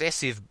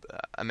excessive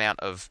amount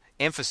of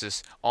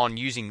emphasis on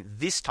using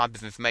this type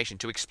of information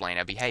to explain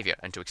our behavior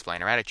and to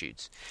explain our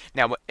attitudes.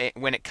 Now,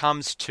 when it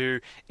comes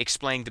to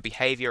explaining the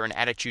behavior and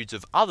attitudes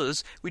of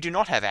others, we do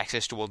not have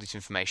access to all this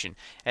information,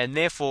 and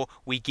therefore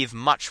we give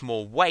much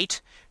more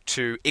weight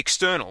to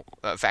external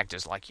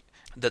factors, like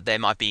that they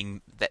might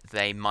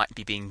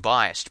be being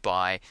biased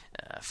by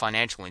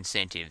financial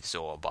incentives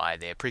or by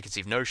their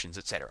preconceived notions,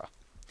 etc.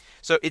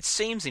 So it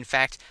seems, in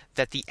fact,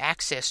 that the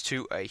access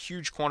to a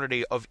huge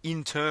quantity of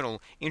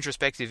internal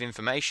introspective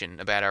information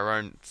about our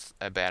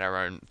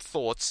own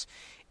thoughts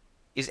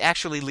is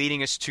actually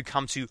leading us to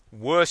come to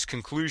worse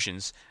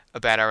conclusions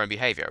about our own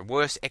behavior,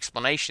 worse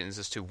explanations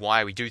as to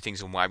why we do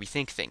things and why we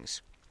think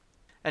things.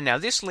 And now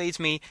this leads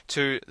me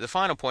to the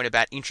final point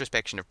about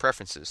introspection of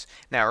preferences.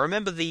 Now,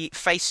 remember the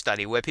face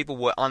study where people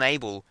were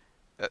able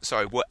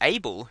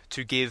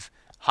to give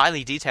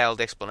highly detailed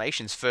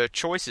explanations for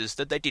choices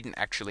that they didn't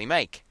actually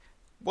make.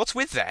 What's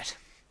with that?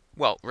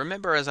 Well,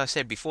 remember, as I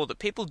said before, that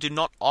people do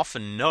not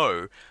often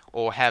know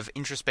or have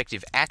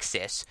introspective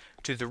access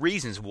to the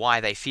reasons why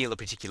they feel a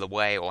particular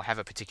way or have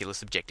a particular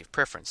subjective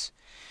preference.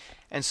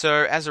 And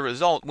so, as a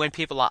result, when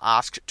people are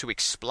asked to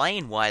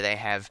explain why they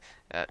have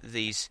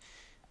these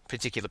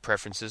particular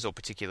preferences or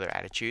particular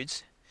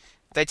attitudes,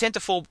 we tend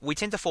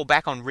to fall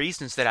back on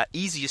reasons that are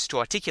easiest to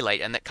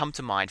articulate and that come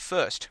to mind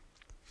first.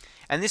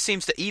 And this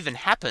seems to even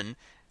happen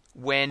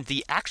when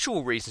the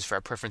actual reasons for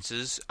our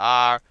preferences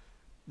are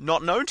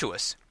not known to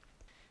us.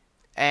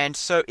 And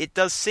so it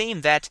does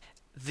seem that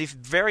the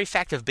very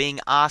fact of being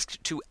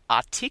asked to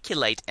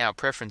articulate our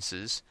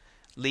preferences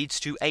leads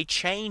to a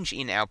change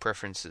in our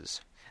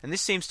preferences. And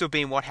this seems to have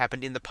been what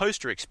happened in the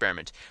poster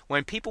experiment.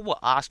 When people were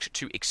asked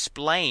to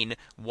explain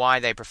why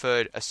they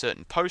preferred a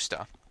certain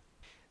poster,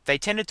 they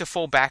tended to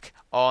fall back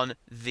on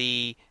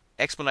the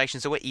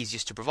explanations that were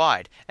easiest to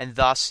provide, and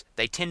thus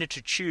they tended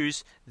to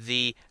choose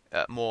the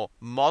more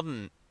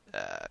modern,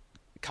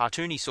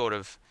 cartoony sort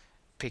of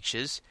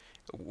pictures,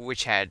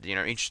 which had,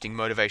 interesting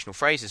motivational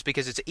phrases,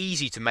 because it's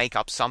easy to make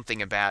up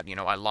something about,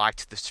 I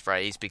liked this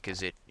phrase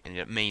because it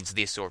means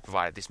this or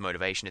provided this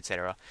motivation,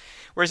 etc.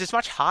 Whereas it's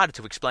much harder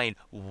to explain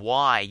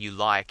why you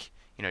like,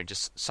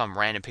 just some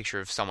random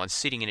picture of someone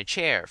sitting in a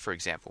chair, for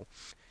example.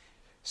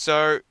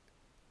 So,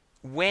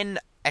 when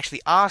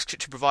actually asked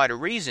to provide a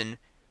reason,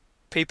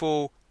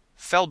 people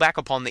fell back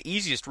upon the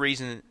easiest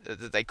reason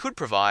that they could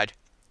provide,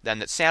 and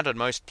that sounded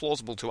most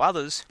plausible to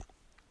others,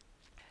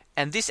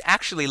 And this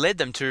actually led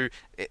them to,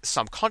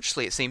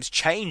 subconsciously it seems,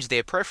 change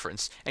their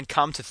preference and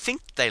come to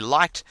think they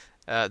liked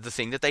the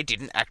thing that they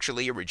didn't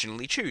actually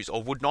originally choose,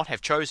 or would not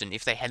have chosen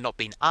if they had not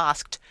been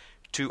asked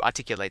to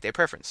articulate their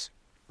preference.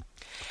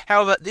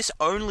 However, this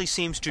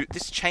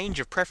change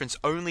of preference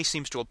only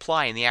seems to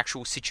apply in the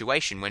actual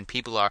situation when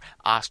people are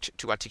asked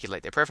to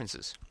articulate their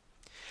preferences.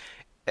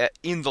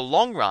 In the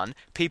long run,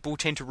 people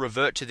tend to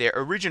revert to their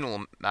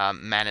original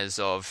manners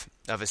of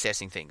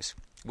assessing things,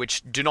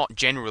 which do not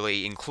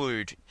generally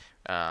include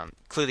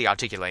clearly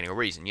articulating a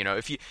reason. You know,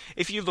 if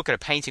you look at a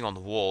painting on the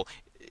wall,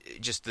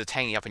 just that's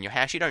hanging up in your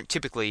house, you don't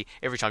typically,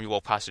 every time you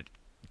walk past it,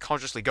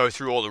 consciously go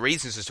through all the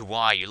reasons as to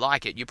why you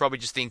like it. You probably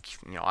just think,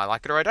 I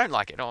like it or I don't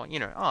like it, or,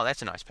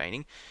 that's a nice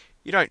painting.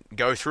 You don't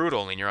go through it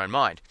all in your own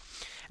mind.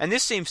 And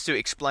this seems to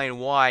explain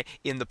why,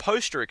 in the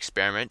poster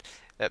experiment,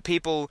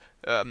 people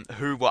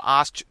who were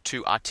asked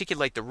to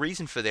articulate the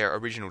reason for their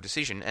original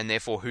decision, and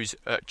therefore whose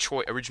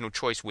original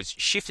choice was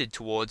shifted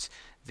towards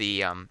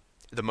the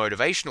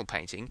motivational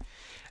painting,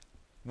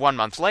 1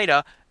 month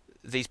later,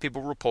 these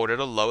people reported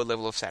a lower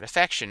level of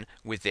satisfaction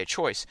with their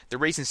choice. The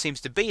reason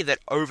seems to be that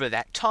over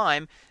that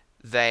time,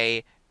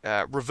 they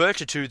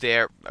reverted to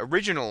their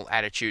original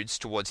attitudes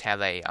towards how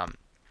they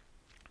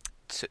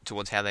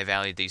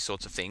valued these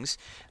sorts of things.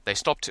 They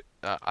stopped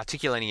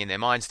articulating in their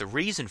minds the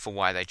reason for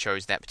why they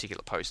chose that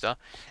particular poster,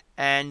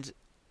 and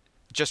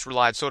just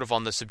relied sort of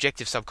on the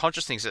subjective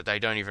subconscious things that they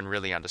don't even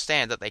really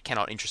understand, that they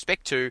cannot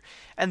introspect to,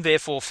 and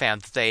therefore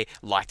found that they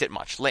liked it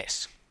much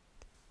less.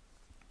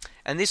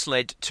 And this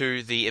led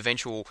to the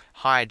eventual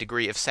higher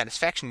degree of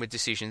satisfaction with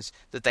decisions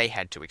that they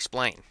had to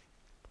explain.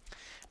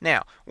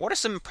 Now, what are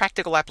some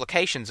practical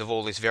applications of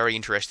all this very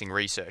interesting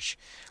research?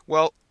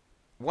 Well,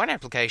 one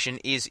application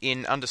is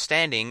in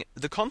understanding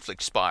the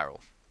conflict spiral,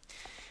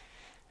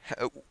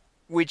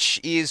 which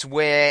is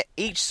where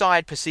each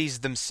side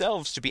perceives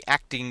themselves to be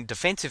acting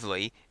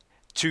defensively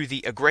to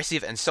the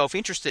aggressive and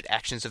self-interested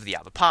actions of the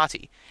other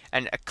party.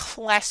 And a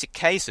classic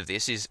case of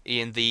this is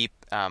in the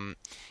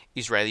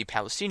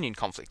Israeli-Palestinian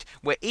conflict,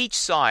 where each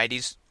side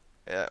is,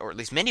 or at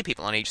least many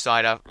people on each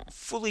side, are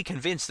fully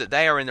convinced that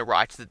they are in the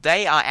right, that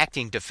they are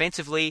acting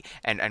defensively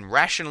and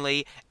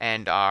rationally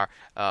and are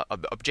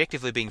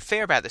objectively being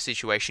fair about the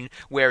situation,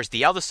 whereas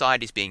the other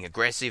side is being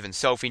aggressive and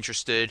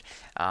self-interested,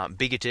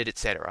 bigoted,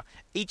 etc.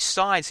 Each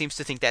side seems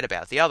to think that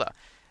about the other.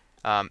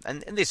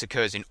 And this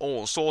occurs in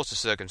all sorts of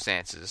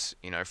circumstances,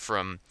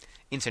 from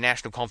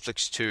international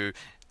conflicts to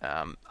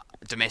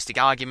domestic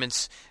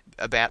arguments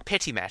about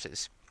petty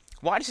matters.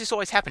 Why does this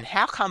always happen?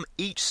 How come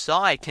each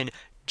side can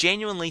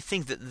genuinely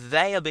think that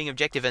they are being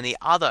objective and the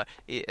other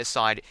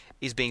side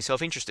is being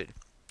self-interested?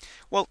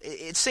 Well,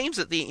 it seems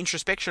that the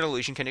introspection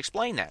illusion can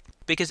explain that,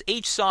 because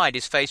each side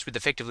is faced with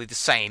effectively the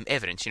same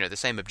evidence, the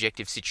same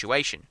objective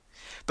situation.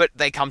 But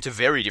they come to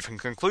very different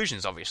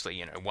conclusions,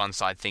 obviously. One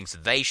side thinks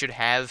they should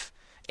have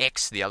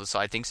X, the other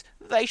side thinks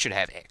they should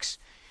have X.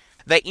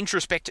 They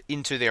introspect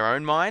into their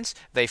own minds,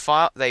 they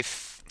fail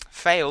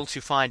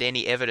to find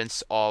any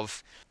evidence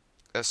of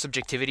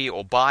subjectivity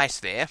or bias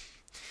there,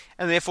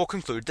 and therefore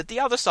conclude that the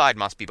other side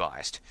must be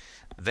biased.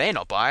 They're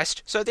not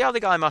biased, so the other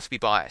guy must be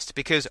biased,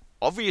 because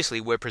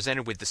obviously we're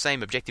presented with the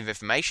same objective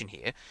information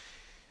here,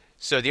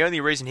 so the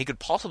only reason he could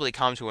possibly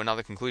come to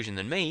another conclusion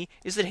than me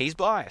is that he's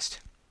biased.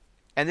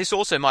 And this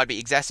also might be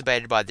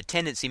exacerbated by the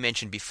tendency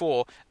mentioned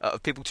before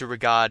of people to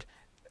regard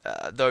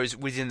those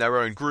within their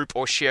own group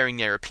or sharing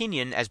their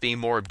opinion as being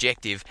more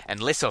objective and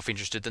less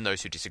self-interested than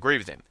those who disagree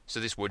with them. So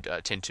this would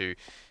tend to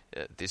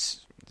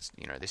this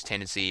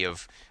tendency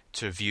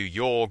to view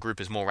your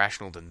group as more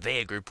rational than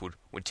their group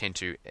would tend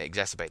to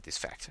exacerbate this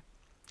fact.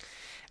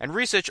 And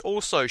research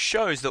also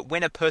shows that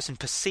when a person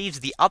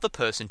perceives the other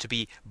person to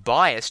be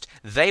biased,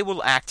 they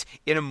will act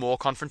in a more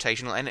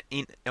confrontational and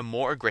in a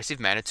more aggressive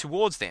manner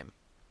towards them.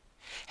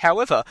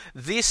 However,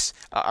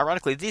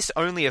 ironically, this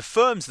only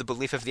affirms the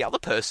belief of the other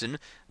person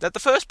that the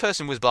first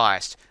person was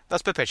biased,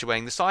 thus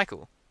perpetuating the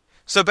cycle.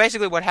 So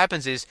basically what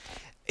happens is,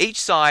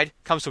 each side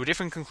comes to a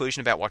different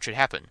conclusion about what should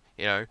happen.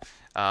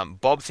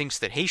 Bob thinks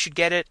that he should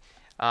get it,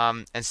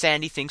 and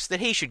Sandy thinks that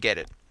he should get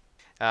it,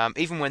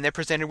 even when they're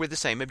presented with the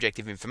same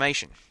objective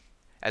information.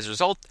 As a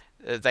result,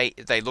 they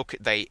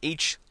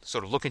each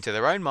sort of look into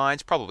their own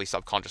minds, probably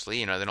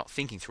subconsciously, they're not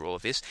thinking through all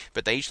of this,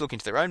 but they each look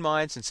into their own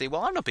minds and see,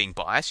 well, I'm not being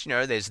biased,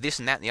 there's this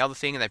and that and the other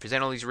thing, and they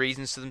present all these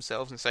reasons to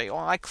themselves and say, oh,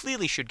 I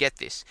clearly should get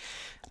this.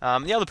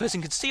 The other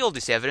person can see all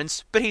this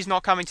evidence, but he's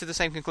not coming to the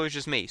same conclusion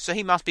as me, so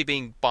he must be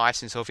being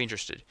biased and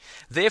self-interested.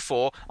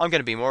 Therefore, I'm going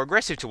to be more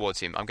aggressive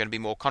towards him, I'm going to be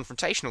more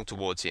confrontational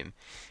towards him.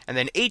 And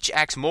then each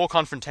acts more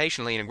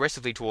confrontationally and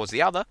aggressively towards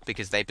the other,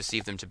 because they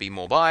perceive them to be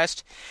more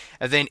biased,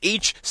 and then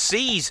each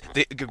sees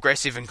the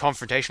aggressive and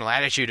confrontational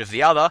attitude of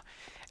the other,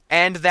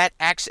 and that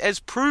acts as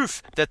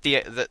proof that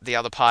the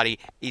other party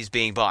is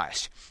being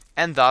biased.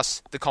 And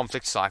thus, the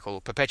conflict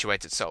cycle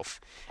perpetuates itself.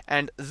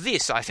 And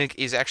this, I think,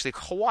 is actually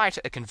quite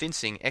a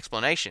convincing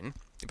explanation,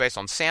 based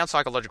on sound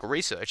psychological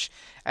research,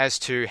 as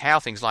to how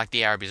things like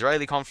the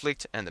Arab-Israeli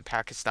conflict and the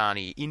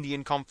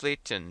Pakistani-Indian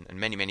conflict and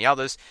many, many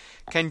others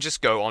can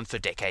just go on for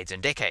decades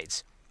and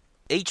decades.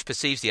 each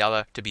perceives the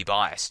other to be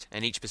biased,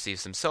 and each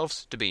perceives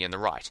themselves to be in the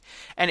right.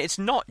 And it's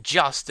not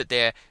just that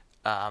they're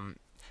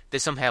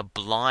somehow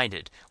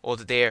blinded, or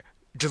that they're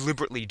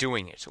deliberately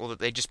doing it, or that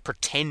they're just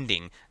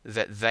pretending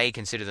that they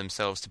consider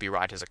themselves to be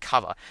right as a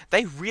cover.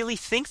 They really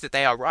think that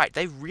they are right.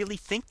 They really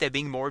think they're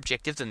being more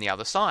objective than the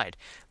other side.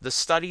 The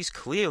studies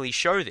clearly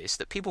show this,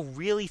 that people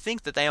really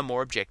think that they are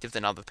more objective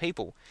than other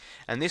people.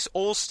 And this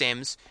all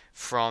stems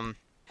from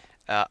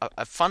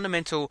a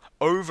fundamental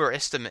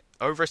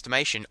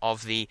overestimation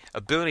of the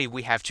ability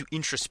we have to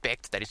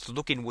introspect, that is, to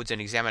look inwards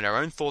and examine our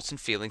own thoughts and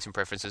feelings and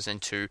preferences,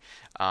 and to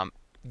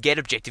get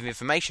objective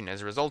information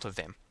as a result of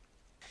them.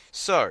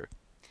 So,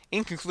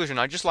 in conclusion,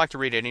 I'd just like to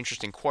read an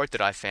interesting quote that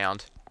I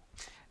found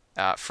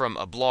from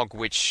a blog,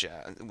 which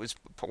was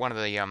one of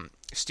the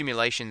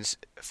stimulations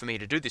for me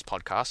to do this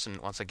podcast,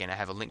 and once again I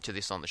have a link to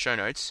this on the show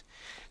notes.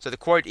 So the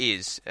quote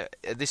is,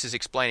 this is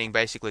explaining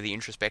basically the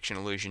introspection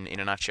illusion in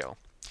a nutshell.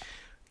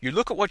 You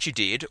look at what you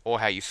did, or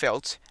how you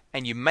felt,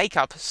 and you make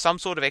up some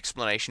sort of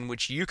explanation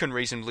which you can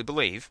reasonably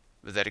believe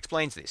that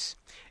explains this.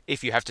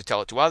 If you have to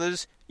tell it to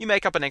others, you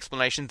make up an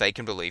explanation they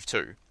can believe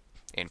too.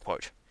 End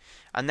quote.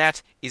 And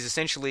that is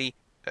essentially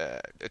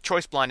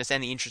choice blindness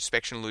and the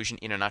introspection illusion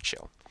in a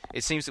nutshell.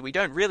 It seems that we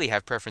don't really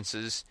have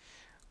preferences,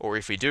 or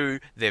if we do,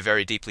 they're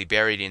very deeply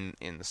buried in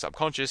the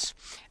subconscious,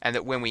 and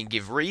that when we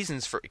give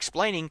reasons for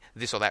explaining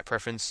this or that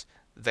preference,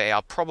 they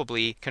are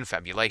probably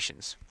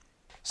confabulations.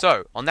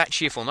 So, on that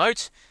cheerful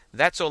note,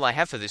 that's all I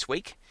have for this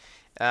week.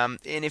 And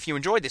if you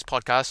enjoyed this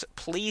podcast,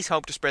 please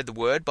help to spread the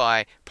word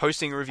by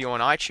posting a review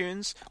on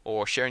iTunes,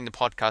 or sharing the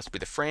podcast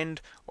with a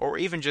friend, or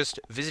even just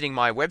visiting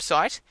my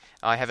website.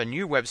 I have a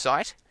new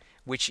website,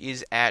 which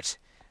is at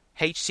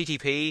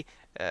http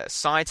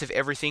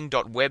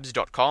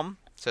scienceofeverything.webs.com.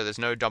 So there's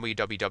no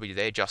www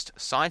there, just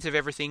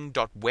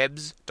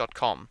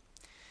scienceofeverything.webs.com.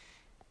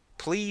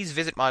 Please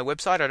visit my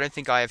website. I don't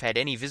think I have had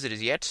any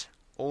visitors yet.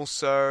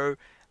 Also,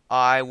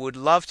 I would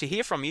love to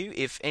hear from you.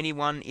 If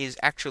anyone is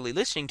actually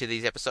listening to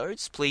these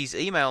episodes, please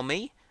email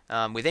me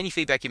with any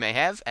feedback you may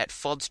have at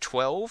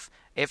fods12,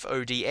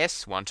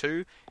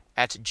 FODS12,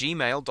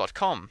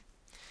 @gmail.com.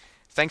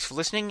 Thanks for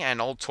listening,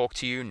 and I'll talk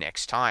to you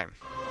next time.